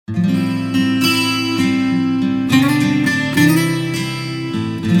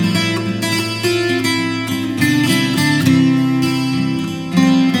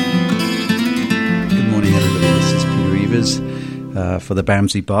for the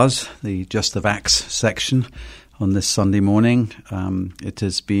Bamsey Buzz, the Just the Vax section on this Sunday morning. It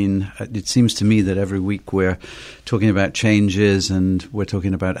seems to me that every week we're talking about changes and we're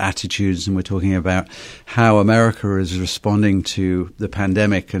talking about attitudes and we're talking about how America is responding to the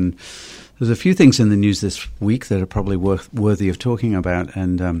pandemic. And there's a few things in the news this week that are probably worthy of talking about.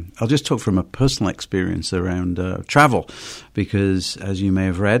 And I'll just talk from a personal experience around travel, because as you may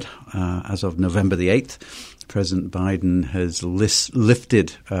have read, as of November the 8th, President Biden has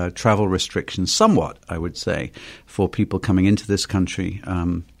lifted travel restrictions somewhat, I would say, for people coming into this country.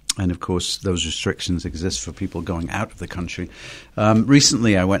 And, of course, those restrictions exist for people going out of the country.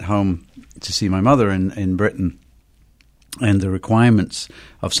 Recently, I went home to see my mother in Britain, and the requirements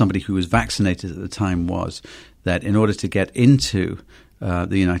of somebody who was vaccinated at the time was that in order to get into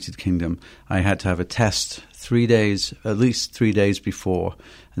the United Kingdom, I had to have a test at least 3 days before,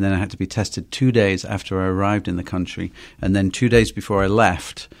 and then I had to be tested 2 days after I arrived in the country, and then 2 days before I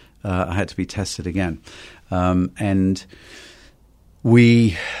left, I had to be tested again. And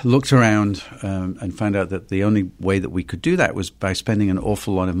we looked around and found out that the only way that we could do that was by spending an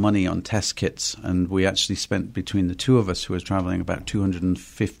awful lot of money on test kits. And we actually spent, between the two of us who was traveling, about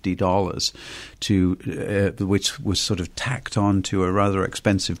 $250 which was sort of tacked on to a rather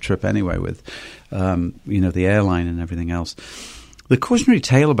expensive trip anyway with, the airline and everything else. The cautionary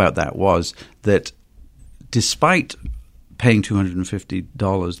tale about that was that despite paying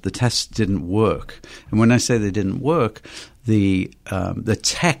 $250, the tests didn't work. And when I say they didn't work, the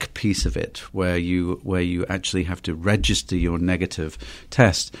tech piece of it, where you actually have to register your negative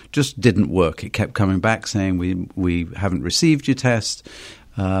test, just didn't work. It kept coming back saying we haven't received your test,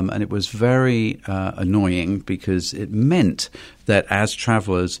 and it was very annoying, because it meant that as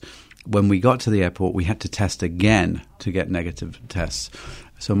travelers, when we got to the airport, we had to test again to get negative tests.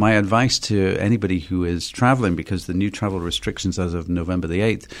 So my advice to anybody who is traveling, because the new travel restrictions as of November the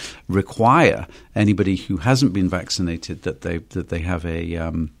 8th require anybody who hasn't been vaccinated that they have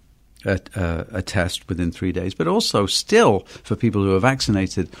a test within 3 days, but also still for people who are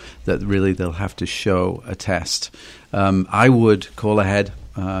vaccinated that really they'll have to show a test. I would call ahead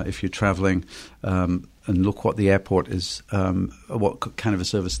if you're traveling and look what the airport is, what kind of a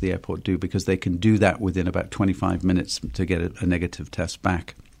service the airport do, because they can do that within about 25 minutes to get a negative test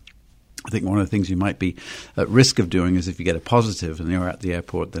back. I think one of the things you might be at risk of doing is if you get a positive and you're at the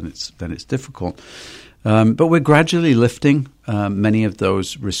airport, then it's difficult. But we're gradually lifting many of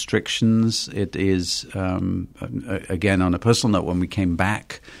those restrictions. It is, again, on a personal note, when we came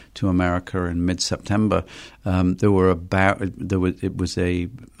back to America in mid-September, it was a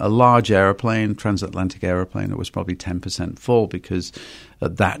large airplane, transatlantic airplane, that was probably 10% full, because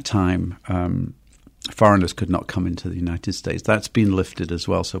at that time foreigners could not come into the United States. That's been lifted as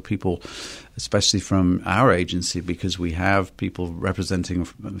well. So people, especially from our agency, because we have people representing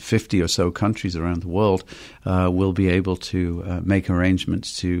 50 or so countries around the world, will be able to make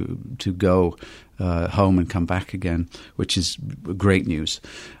arrangements to go home and come back again, which is great news.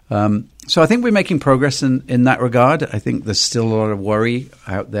 So I think we're making progress in that regard. I think there's still a lot of worry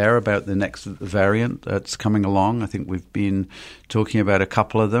out there about the next variant that's coming along. I think we've been talking about a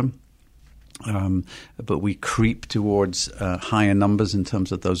couple of them. But we creep towards higher numbers in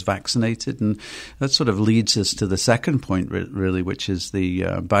terms of those vaccinated. And that sort of leads us to the second point, really, which is the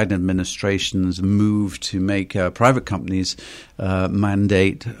Biden administration's move to make private companies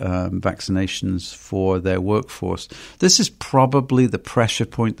mandate vaccinations for their workforce. This is probably the pressure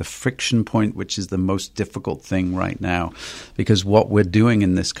point, the friction point, which is the most difficult thing right now, because what we're doing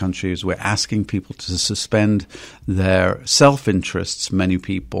in this country is we're asking people to suspend their self-interests, many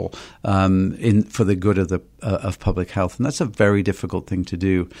people, for the good of public health. And that's a very difficult thing to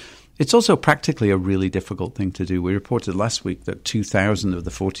do. It's also practically a really difficult thing to do. We reported last week that 2,000 of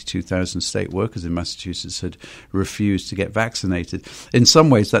the 42,000 state workers in Massachusetts had refused to get vaccinated. In some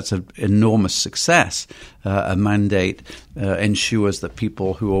ways, that's an enormous success. A mandate ensures that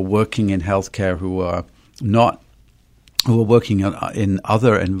people who are working in healthcare, who are working in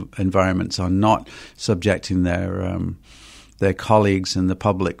other environments, are not subjecting their colleagues and the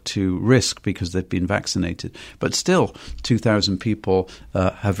public to risk because they've been vaccinated. But still, 2,000 people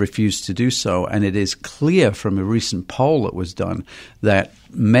have refused to do so. And it is clear from a recent poll that was done that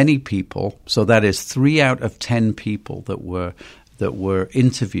many people, so that is 3 out of 10 people that were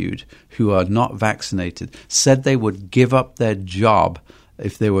interviewed who are not vaccinated, said they would give up their job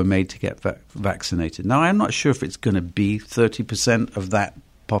if they were made to get vaccinated. Now, I'm not sure if it's going to be 30% of that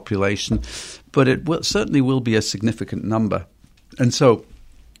population, but it certainly will be a significant number. And so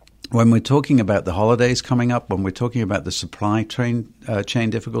when we're talking about the holidays coming up, when we're talking about the supply chain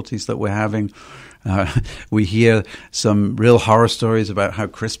difficulties that we're having, we hear some real horror stories about how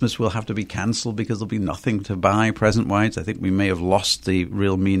Christmas will have to be cancelled because there'll be nothing to buy present-wise. I think we may have lost the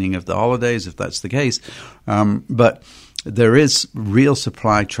real meaning of the holidays if that's the case. But there is real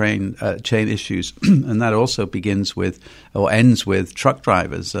supply chain issues, and that also begins with or ends with truck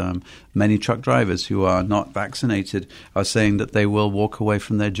drivers. Many truck drivers who are not vaccinated are saying that they will walk away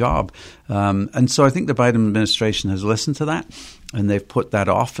from their job. And so I think the Biden administration has listened to that, and they've put that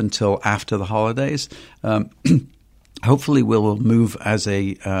off until after the holidays. Hopefully, we'll move as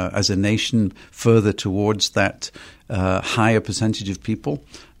a nation further towards that higher percentage of people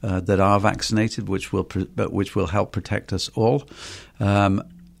that are vaccinated, which will help protect us all. And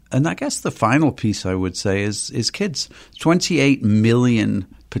I guess the final piece I would say is kids. 28 million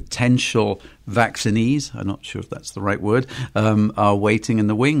potential vaccinees, I'm not sure if that's the right word, are waiting in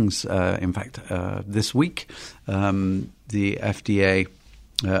the wings. In fact, this week, the FDA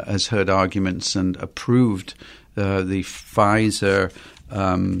has heard arguments and approved the Pfizer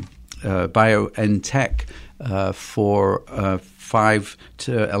BioNTech for 5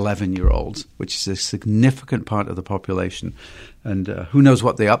 to 11-year-olds, which is a significant part of the population. And who knows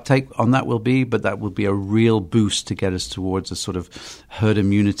what the uptake on that will be, but that will be a real boost to get us towards a sort of herd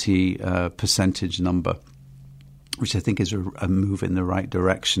immunity percentage number, which I think is a move in the right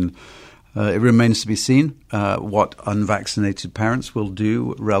direction. It remains to be seen what unvaccinated parents will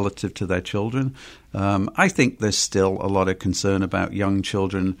do relative to their children. I think there's still a lot of concern about young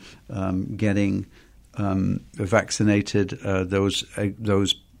children getting vaccinated. Those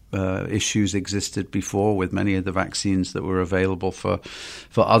issues existed before with many of the vaccines that were available for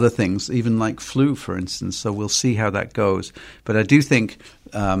other things, even like flu, for instance. So we'll see how that goes. But I do think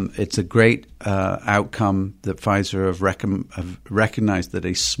it's a great outcome that Pfizer have recognized that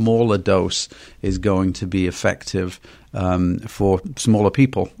a smaller dose is going to be effective for smaller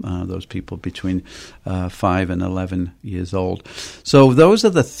people, those people between 5 and 11 years old. So those are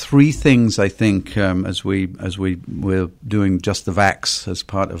the three things I think as we're doing Just the Vax as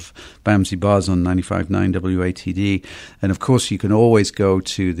part of BAMSI Buzz on 95.9 WATD. And of course, you can always go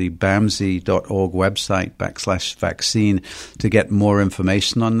to the BAMSI.org website /vaccine to get more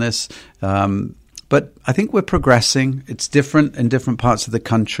information on this. But I think we're progressing. It's different in different parts of the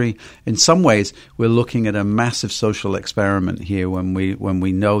country. In some ways, we're looking at a massive social experiment here when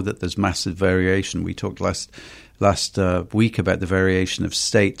we know that there's massive variation. We talked last week about the variation of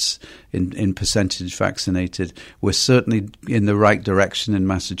states in percentage vaccinated. We're certainly in the right direction in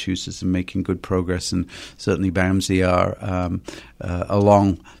Massachusetts and making good progress, and certainly BAMSI are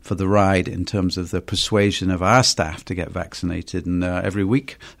along for the ride in terms of the persuasion of our staff to get vaccinated. And every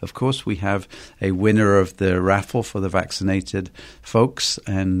week, of course, we have a winner of the raffle for the vaccinated folks,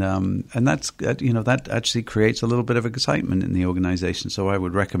 and that's that actually creates a little bit of excitement in the organization. So I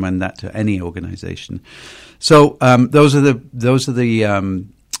would recommend that to any organization. So those are the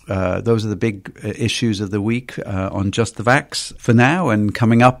big issues of the week on Just the Vax for now. And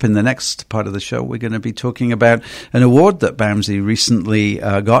coming up in the next part of the show, we're going to be talking about an award that BAMSI recently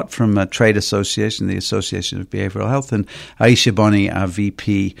got from a trade association, the Association of Behavioral Health. And Aisha Boni, our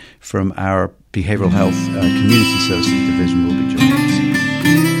VP from our Behavioral Health Community Services Division, will be joining us.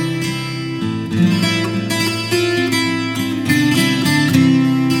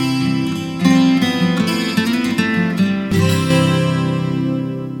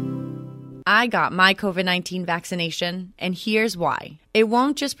 I got my COVID-19 vaccination, and here's why. It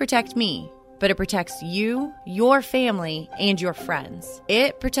won't just protect me, but it protects you, your family, and your friends.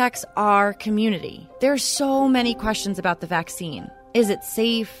 It protects our community. There are so many questions about the vaccine. Is it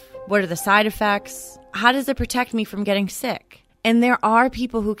safe? What are the side effects? How does it protect me from getting sick? And there are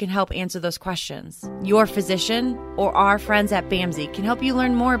people who can help answer those questions. Your physician or our friends at BAMSI can help you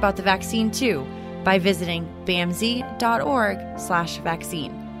learn more about the vaccine too by visiting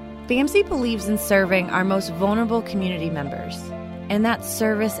bamsi.org/vaccine. BAMSI believes in serving our most vulnerable community members, and that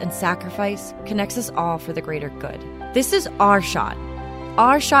service and sacrifice connects us all for the greater good. This is our shot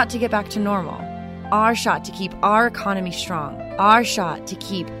to get back to normal, our shot to keep our economy strong, our shot to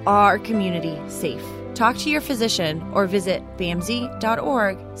keep our community safe. Talk to your physician or visit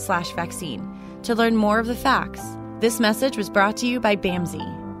bamsi.org/vaccine to learn more of the facts. This message was brought to you by BAMSI.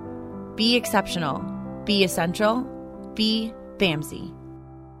 Be exceptional, be essential, be BAMSI.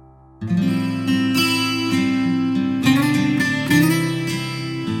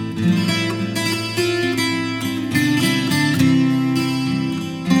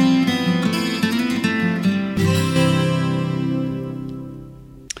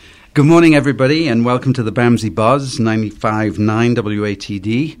 Good morning, everybody, and welcome to the BAMSI Buzz, 95.9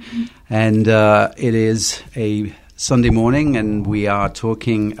 WATD. And it is a Sunday morning, and we are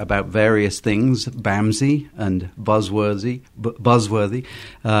talking about various things, BAMSI and buzzworthy.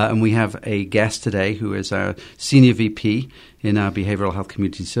 And we have a guest today who is our Senior VP in our Behavioral Health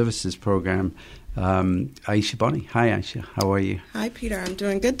Community Services Program, Aisha Bonney. Hi, Aisha. How are you? Hi, Peter. I'm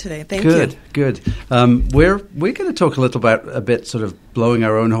doing good today. Thank you. Good. We're going to talk a bit sort of blowing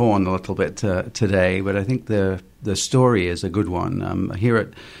our own horn a little bit today, but I think the story is a good one. Here at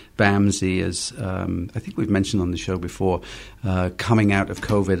BAMSI, as I think we've mentioned on the show before, coming out of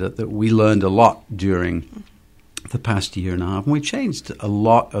COVID, that we learned a lot during the past year and a half, and we changed a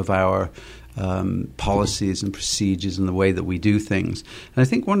lot of our policies and procedures and the way that we do things. And I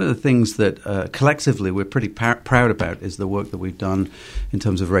think one of the things that collectively we're pretty proud about is the work that we've done in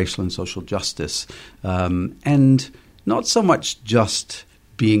terms of racial and social justice. And not so much just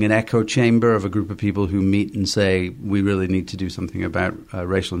being an echo chamber of a group of people who meet and say, we really need to do something about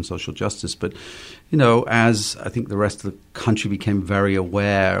racial and social justice. But, you know, as I think the rest of the country became very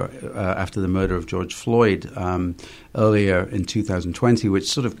aware after the murder of George Floyd earlier in 2020, which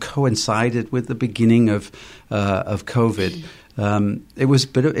sort of coincided with the beginning of COVID, it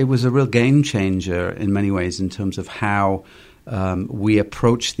was a real game changer in many ways in terms of how we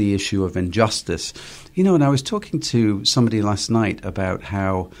approach the issue of injustice. You know, and I was talking to somebody last night about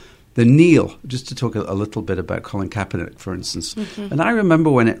how the kneel, just to talk a little bit about Colin Kaepernick, for instance. Mm-hmm. And I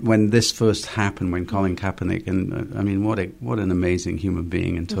remember when this first happened, when Colin Kaepernick, and I mean, what an amazing human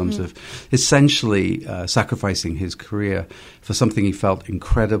being in terms of essentially sacrificing his career for something he felt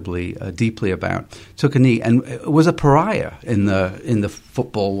incredibly deeply about, took a knee and was a pariah in the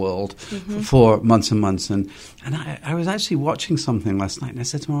football world for months and months. And I was actually watching something last night, and I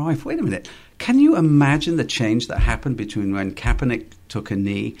said to my wife, wait a minute, can you imagine the change that happened between when Kaepernick took a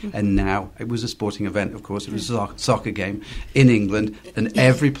knee and now? It was a sporting event, of course. It was a soccer game in England, and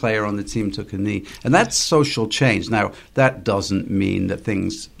every player on the team took a knee. And that's social change. Now, that doesn't mean that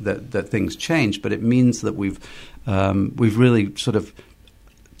things change, but it means that we've really sort of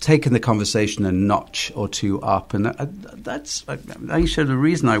taken the conversation a notch or two up. And that's, Aisha, the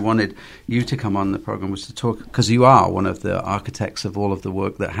reason I wanted you to come on the program was to talk, because you are one of the architects of all of the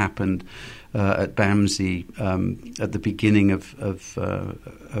work that happened at BAMSI at the beginning of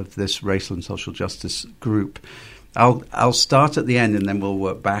this racial and social justice group. I'll start at the end and then we'll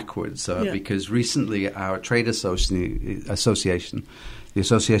work backwards because recently our trade association, the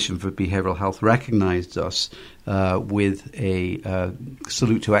Association for Behavioral Health, recognized us with a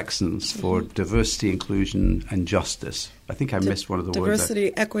salute to excellence for diversity, inclusion, and justice. I think I missed one of the words.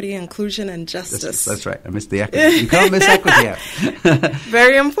 Diversity, equity, inclusion, and justice. That's right. I missed the equity. You can't miss equity out.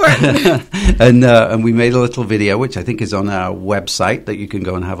 Very important. And we made a little video, which I think is on our website, that you can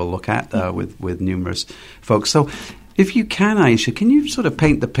go and have a look at with numerous folks. So if you can, Aisha, can you sort of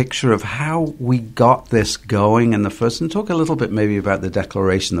paint the picture of how we got this going in the first, and talk a little bit maybe about the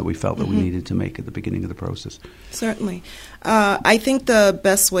declaration that we felt that we needed to make at the beginning of the process? Certainly. I think the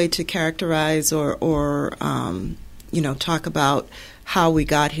best way to characterize or talk about how we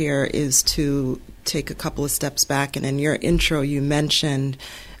got here is to take a couple of steps back. And in your intro, you mentioned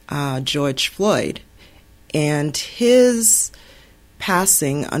George Floyd. And his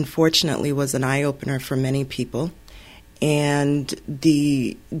passing, unfortunately, was an eye-opener for many people. And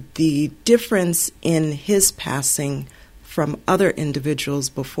the difference in his passing from other individuals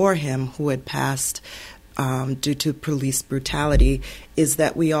before him who had passed due to police brutality is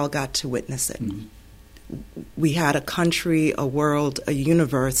that we all got to witness it. Mm-hmm. We had a country, a world, a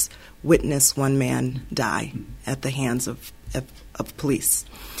universe witness one man die at the hands of police.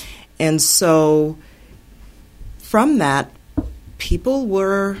 And so from that, people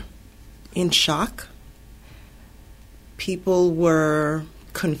were in shock. People were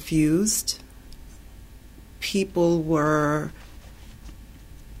confused. People were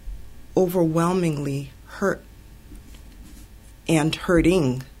overwhelmingly hurt and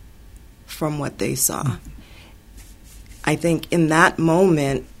hurting from what they saw. I think in that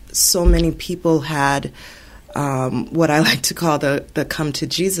moment, so many people had what I like to call the come to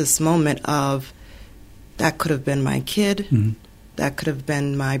Jesus moment of, that could have been my kid, that could have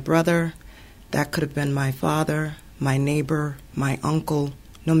been my brother, that could have been my father, my neighbor, my uncle.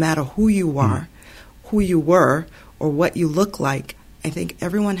 No matter who you are, who you were, or what you look like, I think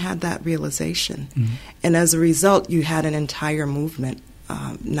everyone had that realization. And as a result, you had an entire movement,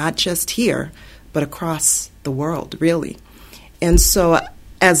 not just here, but across the world, really. And so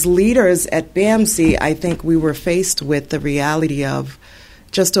as leaders at BAMSI, I think we were faced with the reality of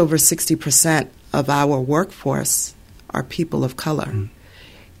just over 60% of our workforce are people of color.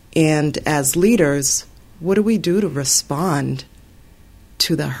 And as leaders, what do we do to respond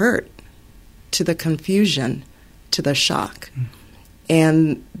to the hurt, to the confusion, to the shock?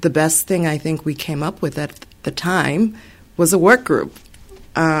 And the best thing I think we came up with at the time was a work group.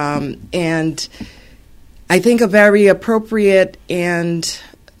 And I think a very appropriate and,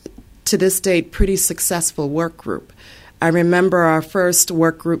 to this date, pretty successful work group. I remember our first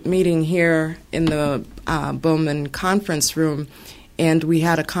work group meeting here in the Bowman conference room, and we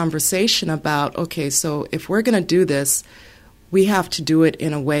had a conversation about, okay, so if we're going to do this, we have to do it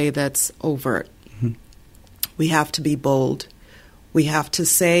in a way that's overt. Mm-hmm. We have to be bold. We have to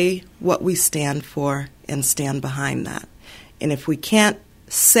say what we stand for and stand behind that. And if we can't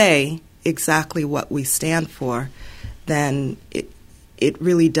say exactly what we stand for, then it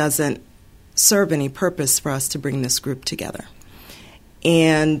really doesn't serve any purpose for us to bring this group together.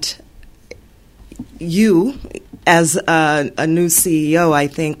 And you, as a new CEO, I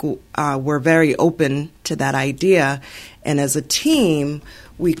think were very open to that idea. And as a team,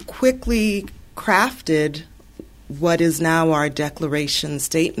 we quickly crafted what is now our declaration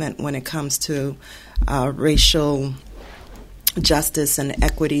statement when it comes to racial justice and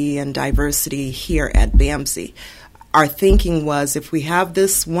equity and diversity here at BAMC. Our thinking was, if we have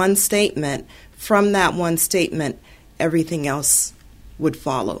this one statement, from that one statement, everything else would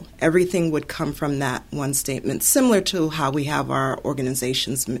follow. Everything would come from that one statement, similar to how we have our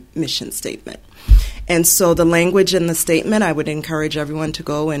organization's mission statement. And so the language in the statement, I would encourage everyone to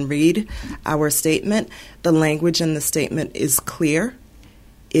go and read our statement. The language in the statement is clear.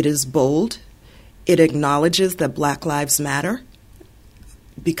 It is bold. It acknowledges that Black Lives Matter,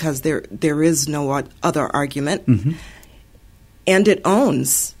 because there is no other argument. Mm-hmm. And it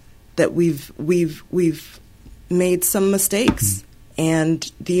owns that we've made some mistakes. Mm-hmm.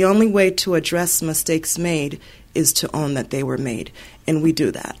 And the only way to address mistakes made is to own that they were made. And we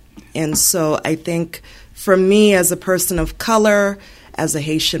do that. And so I think for me, as a person of color, as a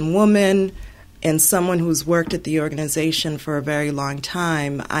Haitian woman, and someone who's worked at the organization for a very long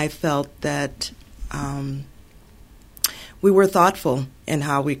time, I felt that we were thoughtful in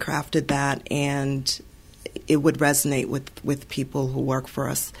how we crafted that, and it would resonate with people who work for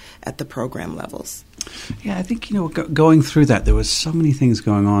us at the program levels. Yeah, I think, going through that, there was so many things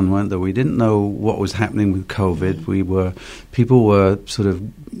going on, weren't there? We didn't know what was happening with COVID. Mm-hmm. People were sort of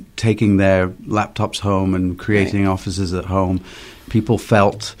taking their laptops home and creating offices at home. People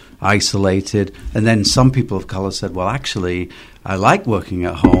felt isolated. And then some people of color said, well, actually, I like working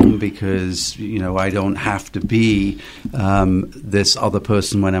at home because, I don't have to be this other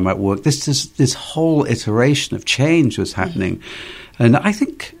person when I'm at work. This whole iteration of change was happening. Mm-hmm. And I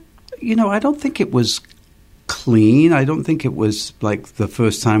think, I don't think it was clean. I don't think it was like the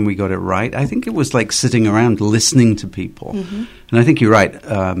first time we got it right. I think it was like sitting around listening to people. Mm-hmm. And I think you're right.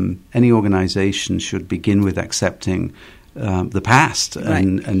 Any organization should begin with accepting the past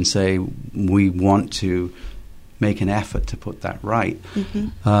and say, we want to make an effort to put that right.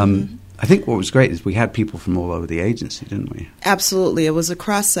 Mm-hmm. I think what was great is we had people from all over the agency, didn't we? Absolutely. It was a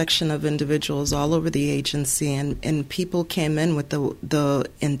cross-section of individuals all over the agency, and people came in with the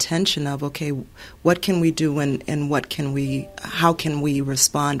intention of, okay, what can we do and how can we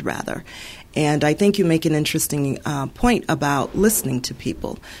respond, rather? And I think you make an interesting point about listening to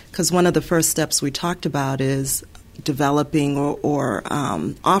people, because one of the first steps we talked about is developing or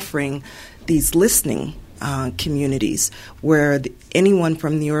offering these listening communities where anyone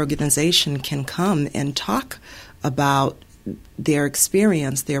from the organization can come and talk about their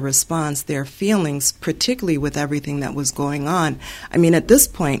experience, their response, their feelings, particularly with everything that was going on. I mean, at this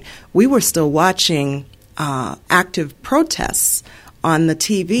point, we were still watching active protests on the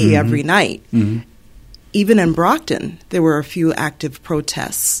TV mm-hmm. every night. Mm-hmm. Even in Brockton, there were a few active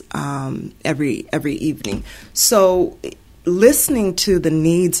protests every evening. So listening to the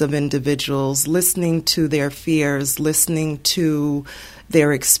needs of individuals, listening to their fears, listening to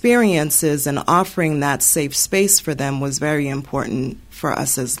their experiences, and offering that safe space for them was very important for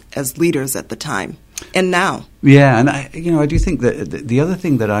us as leaders at the time and now. Yeah, and I do think that the other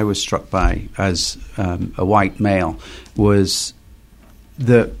thing that I was struck by as a white male was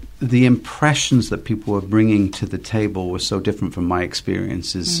the impressions that people were bringing to the table were so different from my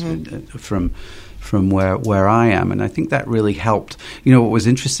experiences mm-hmm. From where I am. And I think that really helped. What was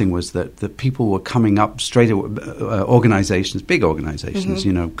interesting was that the people were coming up straight away, organizations, big organizations,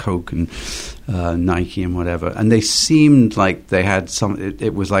 mm-hmm. Coke and Nike and whatever, and they seemed like they had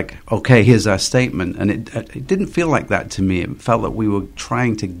it was like, okay, here's our statement. And it didn't feel like that to me. It felt that we were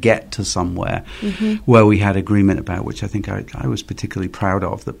trying to get to somewhere mm-hmm. where we had agreement about, which I think I was particularly proud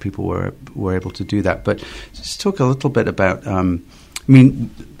of, that people were able to do that. But just talk a little bit about,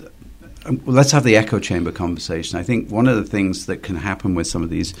 let's have the echo chamber conversation. I think one of the things that can happen with some of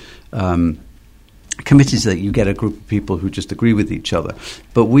these committees that you get a group of people who just agree with each other.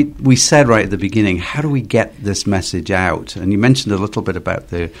 But we said right at the beginning, how do we get this message out? And you mentioned a little bit about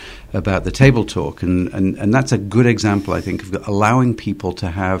the table talk, and that's a good example, I think, of allowing people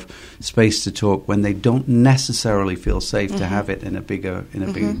to have space to talk when they don't necessarily feel safe to have it in a bigger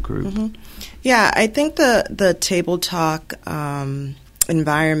group. Yeah, I think the table talk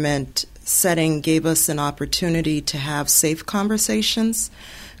environment setting gave us an opportunity to have safe conversations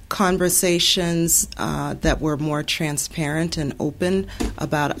that were more transparent and open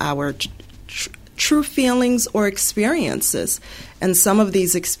about our true feelings or experiences. And some of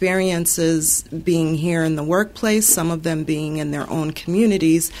these experiences being here in the workplace, some of them being in their own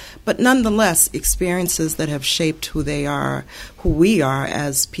communities, but nonetheless experiences that have shaped who we are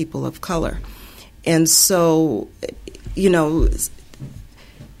as people of color. And so,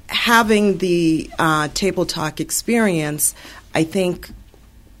 having the table talk experience, I think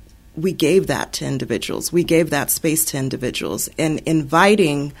we gave that to individuals. We gave that space to individuals. And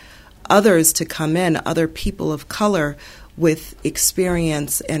inviting others to come in, other people of color with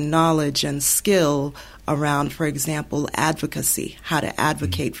experience and knowledge and skill around, for example, advocacy, how to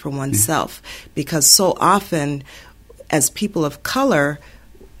advocate for oneself. Because so often, as people of color,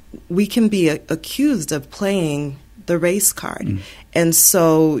 we can be accused of playing the race card. And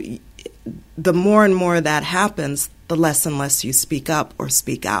so the more and more that happens, the less and less you speak up or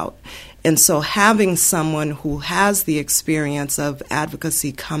speak out. And so having someone who has the experience of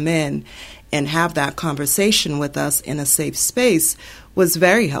advocacy come in and have that conversation with us in a safe space was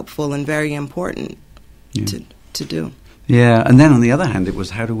very helpful and very important to do. Yeah, and then on the other hand, it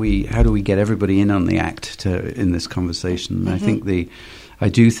was how do we get everybody in on the act in this conversation? And I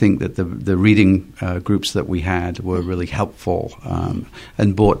do think that the reading groups that we had were really helpful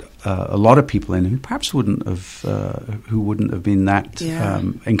and brought a lot of people in who perhaps wouldn't have been that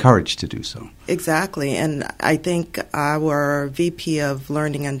encouraged to do so. Exactly, and I think our VP of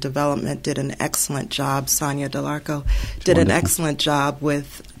Learning and Development did an excellent job. Sonia Delarco did an excellent job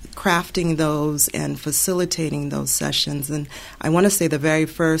with crafting those and facilitating those sessions. And I want to say the very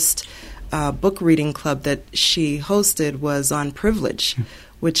first book reading club that she hosted was on privilege,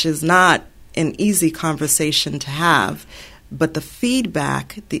 which is not an easy conversation to have. But the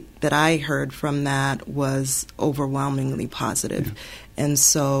feedback that I heard from that was overwhelmingly positive. Yeah. And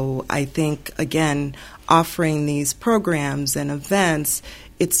so I think, again, offering these programs and events,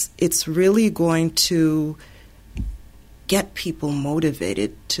 it's really going to get people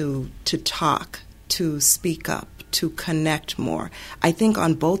motivated to talk, to speak up, to connect more. I think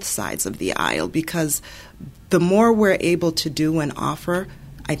on both sides of the aisle, because the more we're able to do and offer,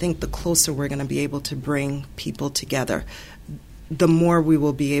 I think the closer we're going to be able to bring people together, the more we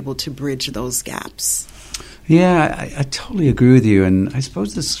will be able to bridge those gaps. Yeah, I totally agree with you. And I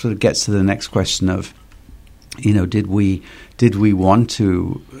suppose this sort of gets to the next question of, did we want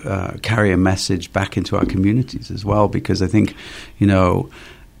to carry a message back into our communities as well? Because I think,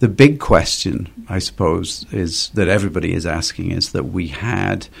 the big question, I suppose, is that everybody is asking is that we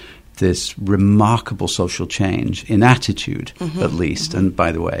had this remarkable social change in attitude, at least. And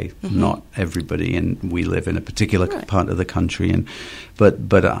by the way, not everybody, and we live in a particular part of the country.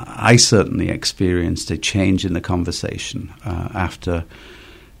 But I certainly experienced a change in the conversation after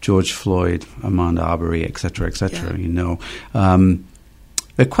George Floyd, Ahmaud Arbery, et cetera, et cetera. Yeah.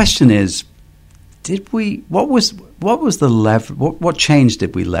 The question is, what change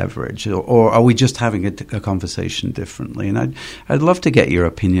did we leverage, or are we just having a conversation differently? And I'd love to get your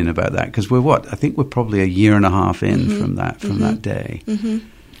opinion about that, because I think we're probably a year and a half in from that day.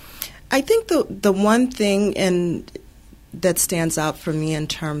 I think the one thing that stands out for me in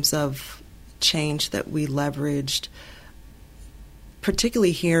terms of change that we leveraged,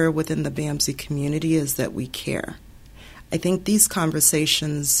 particularly here within the BAMC community, is that we care. I think these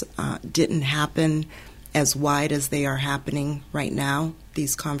conversations didn't happen as wide as they are happening right now.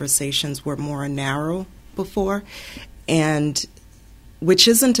 These conversations were more narrow before, and which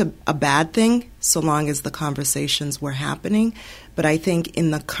isn't a bad thing so long as the conversations were happening. But I think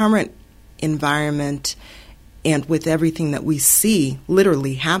in the current environment and with everything that we see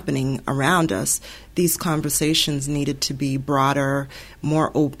literally happening around us, these conversations needed to be broader,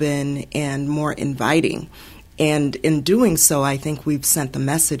 more open, and more inviting. And in doing so, I think we've sent the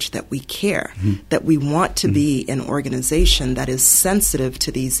message that we care, that we want to be an organization that is sensitive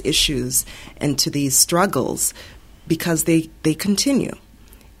to these issues and to these struggles, because they continue.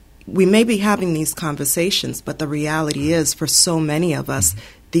 We may be having these conversations, but the reality is, for so many of us,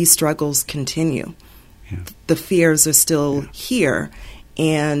 these struggles continue. Yeah. The fears are still here,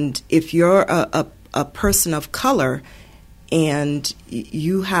 And if you're a person of color and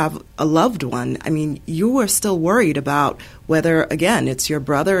you have a loved one, I mean, you are still worried about whether, again, it's your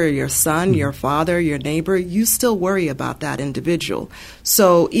brother or your son, your father, your neighbor. You still worry about that individual.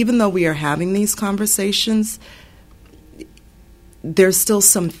 So even though we are having these conversations, there's still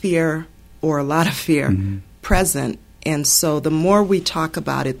some fear, or a lot of fear, present. And so the more we talk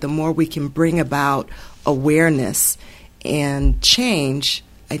about it, the more we can bring about awareness and change,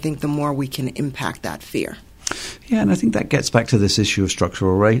 I think the more we can impact that fear. Yeah, and I think that gets back to this issue of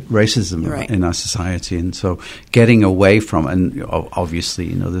structural racism Right. in our society. And so getting away from, and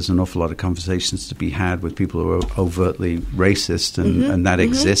obviously, there's an awful lot of conversations to be had with people who are overtly racist, and that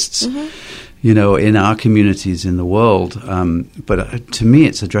exists, in our communities in the world. But to me,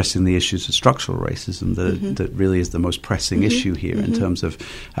 it's addressing the issues of structural racism that really is the most pressing issue here in terms of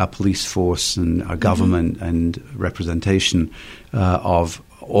our police force and our government and representation of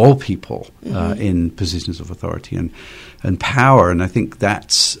all people in positions of authority and power. And I think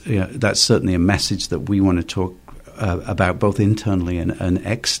that's certainly a message that we want to talk about both internally and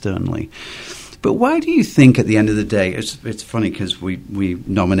externally. But why do you think at the end of the day, it's funny because we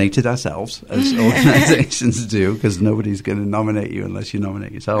nominated ourselves, as organizations do, because nobody's going to nominate you unless you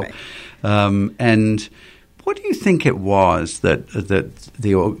nominate yourself. Right. And what do you think it was that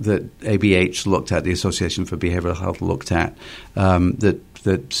ABH looked at, the Association for Behavioral Health looked at,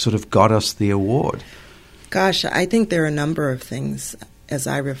 that sort of got us the award? Gosh, I think there are a number of things as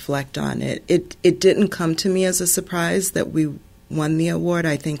I reflect on it. It didn't come to me as a surprise that we won the award.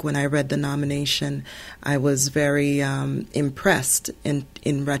 I think when I read the nomination, I was very impressed in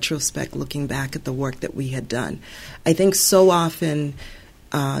retrospect, looking back at the work that we had done. I think so often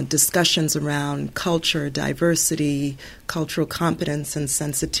discussions around culture, diversity, cultural competence, and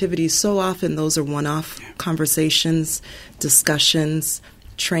sensitivity, so often those are one-off conversations, discussions,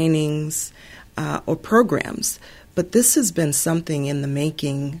 trainings, or programs. But this has been something in the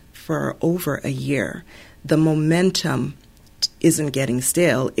making for over a year. The momentum isn't getting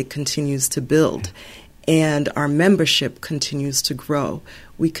stale. It continues to build. And our membership continues to grow.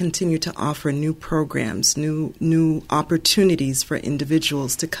 We continue to offer new programs, new opportunities for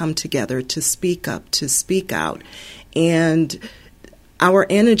individuals to come together, to speak up, to speak out. And our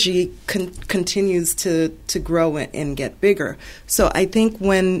energy continues to grow and get bigger. So I think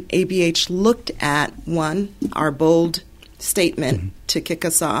when ABH looked at, one, our bold statement to kick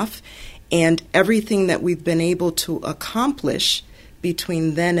us off, and everything that we've been able to accomplish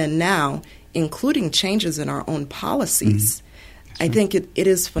between then and now, including changes in our own policies, I think it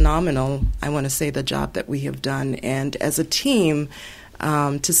is phenomenal, I want to say, the job that we have done. And as a team,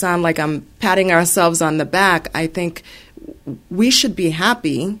 to sound like I'm patting ourselves on the back, I think we should be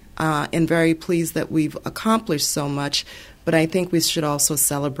happy and very pleased that we've accomplished so much, but I think we should also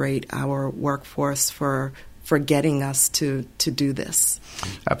celebrate our workforce for getting us to do this.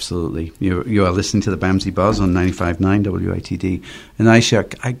 Absolutely. You are listening to the BAMSI Buzz on 95.9 WATD. And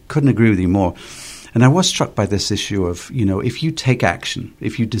Aisha, I couldn't agree with you more. And I was struck by this issue of, if you take action,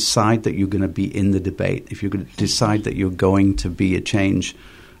 if you decide that you're going to be in the debate, if you're going to decide that you're going to be a change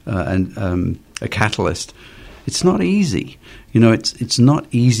and a catalyst, it's not easy. It's not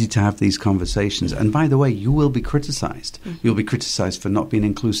easy to have these conversations. And by the way, you will be criticized. You'll be criticized for not being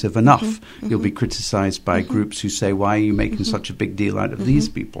inclusive enough. You'll be criticized by groups who say, why are you making such a big deal out of these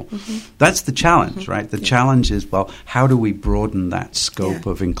people? That's the challenge, right? The challenge is, well, how do we broaden that scope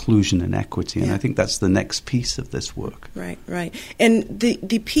of inclusion and equity? And I think that's the next piece of this work. Right. And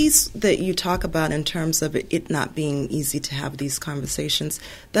the piece that you talk about in terms of it not being easy to have these conversations,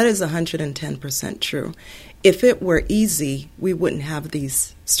 that is 110% true. If it were easy, we wouldn't have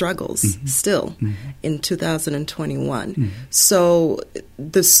these struggles still in 2021. So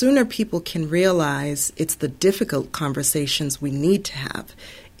the sooner people can realize it's the difficult conversations we need to have,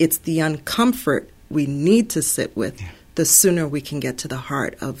 it's the uncomfort we need to sit with, the sooner we can get to the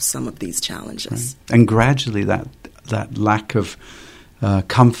heart of some of these challenges. Right. And gradually that lack of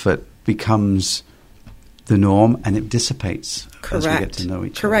comfort becomes the norm, and it dissipates as we get to know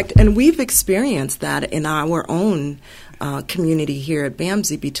each other. Correct. And we've experienced that in our own community here at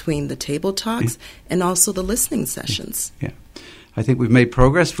BAMSI between the table talks and also the listening sessions. Yeah. I think we've made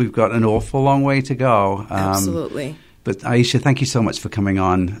progress. We've got an awful long way to go. Absolutely. But Aisha, thank you so much for coming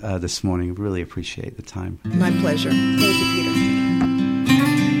on this morning. I really appreciate the time. My pleasure. Thank you, Peter.